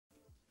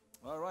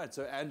All right,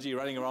 so Angie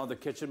running around the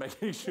kitchen,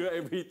 making sure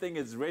everything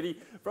is ready.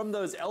 From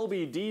those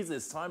LBDs,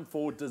 it's time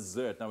for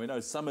dessert. Now, we know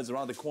summer's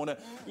around the corner.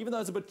 Even though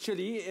it's a bit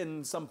chilly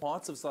in some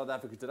parts of South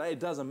Africa today, it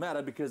doesn't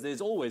matter because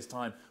there's always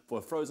time for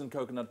a frozen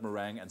coconut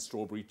meringue and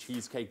strawberry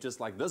cheesecake, just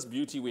like this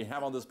beauty we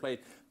have on this plate.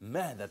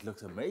 Man, that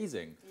looks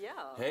amazing. Yeah.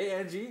 Hey,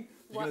 Angie,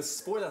 you're going to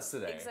spoil us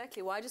today.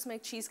 Exactly. Why just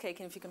make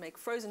cheesecake if you can make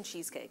frozen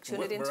cheesecake? Turn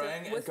With it into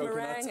meringue with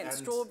meringue and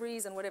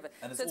strawberries and whatever.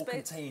 And it's all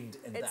contained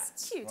in that.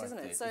 It's cute, right isn't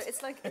it? there. So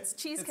it's like it's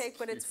cheesecake,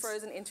 but it's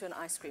frozen into an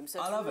ice cream. So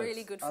it's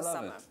really good for I love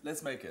summer. it.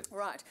 Let's make it.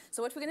 Right.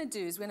 So what we're going to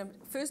do is we're going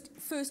to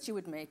first you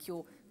would make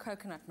your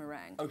coconut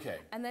meringue. Okay.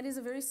 And that is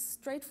a very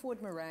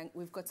straightforward meringue.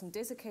 We've got some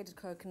desiccated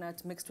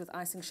coconut mixed with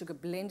icing sugar,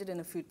 blended in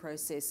a food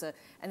processor,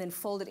 and then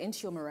fold it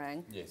into your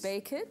meringue. Yes.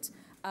 Bake it.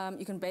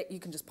 You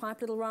can just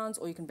pipe little rounds,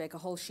 or you can bake a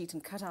whole sheet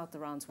and cut out the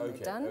rounds when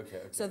they're done.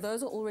 Okay. So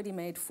those are already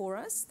made for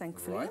us,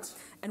 thankfully. Right.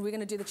 And we're going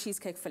to do the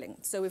cheesecake filling.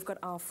 So we've got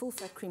our full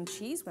fat cream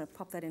cheese. We're going to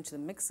pop that into the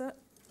mixer.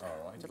 All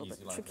right, a little bit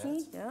easy like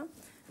tricky, that. yeah.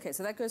 Okay,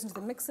 so that goes into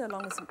the mixer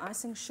along with some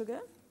icing sugar.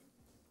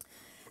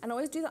 And I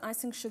always do the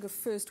icing sugar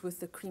first with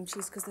the cream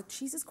cheese because the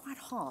cheese is quite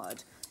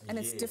hard and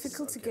it's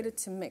difficult to get it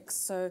to mix.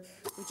 So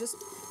we just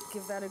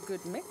give that a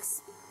good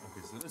mix.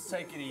 Okay, so just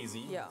take it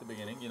easy at the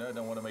beginning. You know,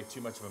 don't want to make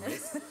too much of a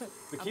mess.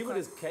 The keyword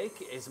is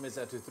cake. SMS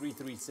that to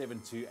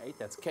 33728.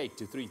 That's cake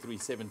to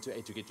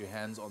 33728 to get your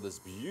hands on this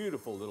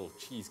beautiful little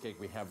cheesecake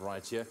we have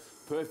right here.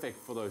 Perfect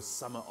for those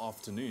summer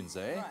afternoons,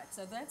 eh? Right,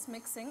 so that's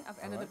mixing. I've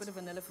added a bit of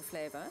vanilla for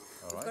flavor.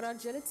 We've right. got our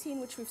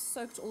gelatine, which we've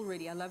soaked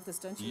already. I love this.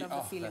 Don't you love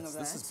the feeling of that?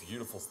 This is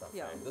beautiful stuff,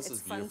 Yeah, eh? This it's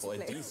is beautiful.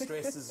 It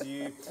de-stresses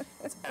you.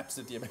 It's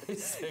absolutely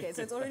amazing. Okay,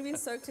 so it's already been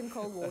soaked in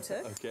cold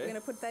water. Okay. We're going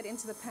to put that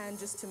into the pan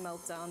just to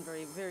melt down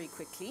very, very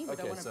quickly. We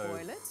don't want to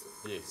boil it.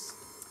 Yes.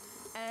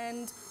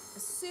 And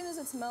as soon as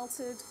it's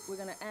melted, we're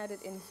going to add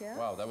it in here.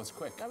 Wow, that was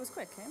quick. That was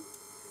quick, eh?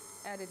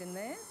 Add it in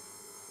there.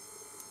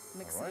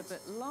 Mix it a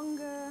bit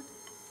longer.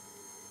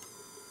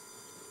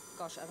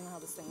 Gosh, I don't know how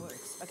this thing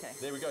works. Okay.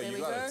 There we go. You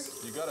got it.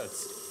 You got it.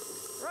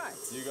 Right.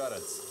 You got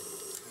it.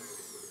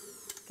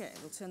 Okay,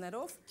 we'll turn that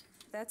off.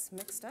 That's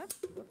mixed up.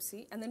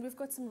 Whoopsie. And then we've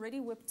got some ready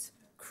whipped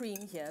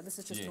cream here. This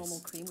is just normal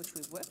cream, which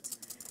we've whipped.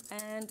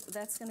 And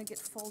that's going to get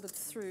folded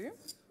through.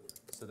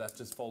 So that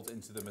just folds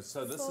into the mix.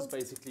 So this is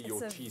basically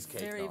your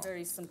cheesecake It's a now.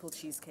 very simple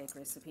cheesecake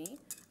recipe,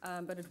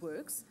 but it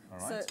works. All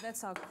right. So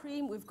that's our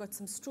cream. We've got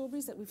some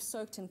strawberries that we've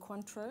soaked in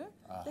Cointreau.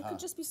 They could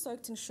just be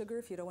soaked in sugar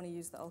if you don't want to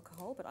use the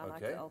alcohol, but I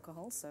like the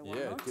alcohol, so why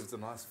not? It gives a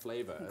nice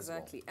flavor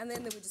Exactly. as well.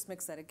 And then we just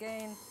mix that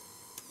again.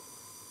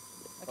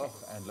 Okay.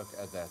 Oh, and look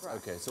at that. Right.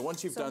 Okay, so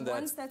once you've done that,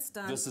 once that's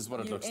done, this is what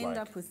it looks like. You end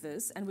up with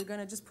this, and we're going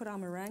to just put our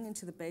meringue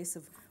into the base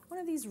of one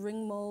of these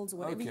ring molds, or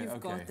whatever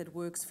you've got that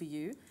works for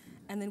you,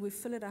 and then we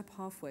fill it up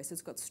halfway. So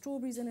it's got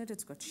strawberries in it,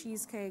 it's got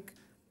cheesecake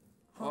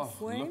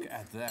halfway. Oh, look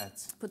at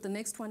that. Put the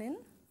next one in,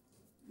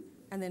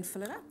 and then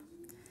fill it up.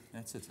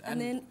 That's it. And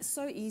then,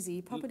 so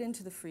easy, pop it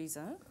into the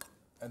freezer.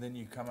 And then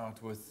you come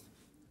out with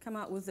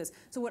this.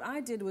 So what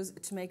I did was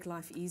to make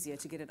life easier,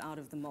 to get it out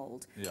of the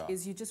mold,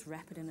 is you just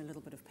wrap it in a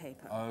little bit of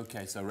paper.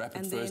 Okay, so wrap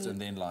it first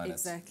and then line it.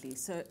 Exactly.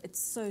 So it's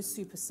so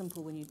super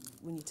simple when you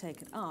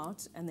take it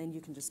out, and then you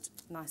can just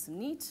nice and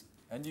neat.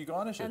 And you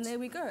garnish it. And there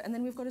we go. And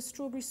then we've got a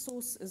strawberry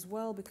sauce as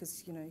well,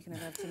 because you know you can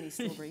never have too many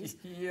strawberries.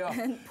 Yeah.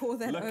 And pour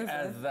that over. Look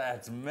at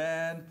that,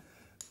 man.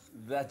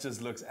 That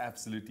just looks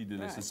absolutely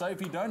delicious. Right. So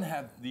if you don't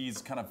have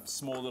these kind of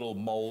small little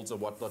molds or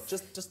whatnot,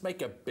 just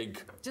make a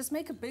big... Just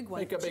make a big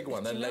one. Make a big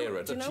one and layer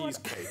it, a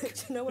cheesecake.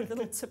 Do you know what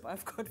little tip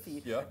I've got for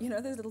you? Yeah. You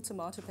know those little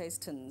tomato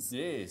paste tins?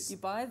 Yes. You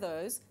buy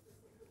those,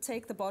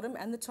 take the bottom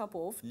and the top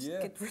off,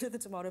 get rid of the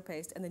tomato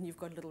paste, and then you've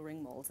got little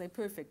ring molds. They're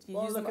perfect.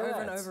 You use them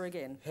over and over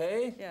again.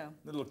 Hey? Yeah.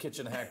 Little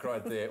kitchen hack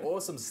right there.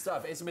 Awesome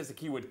stuff. SMS the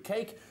keyword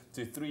cake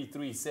to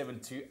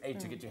 33728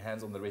 to get your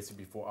hands on the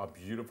recipe for our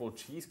beautiful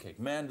cheesecake.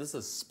 Man, this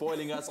is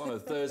spoiling us on a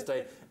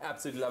Thursday.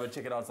 Absolutely love it.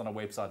 Check it out on our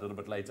website a little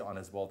bit later on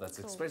as well. That's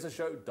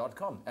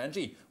expressoshow.com.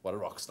 Angie, what a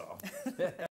rock star.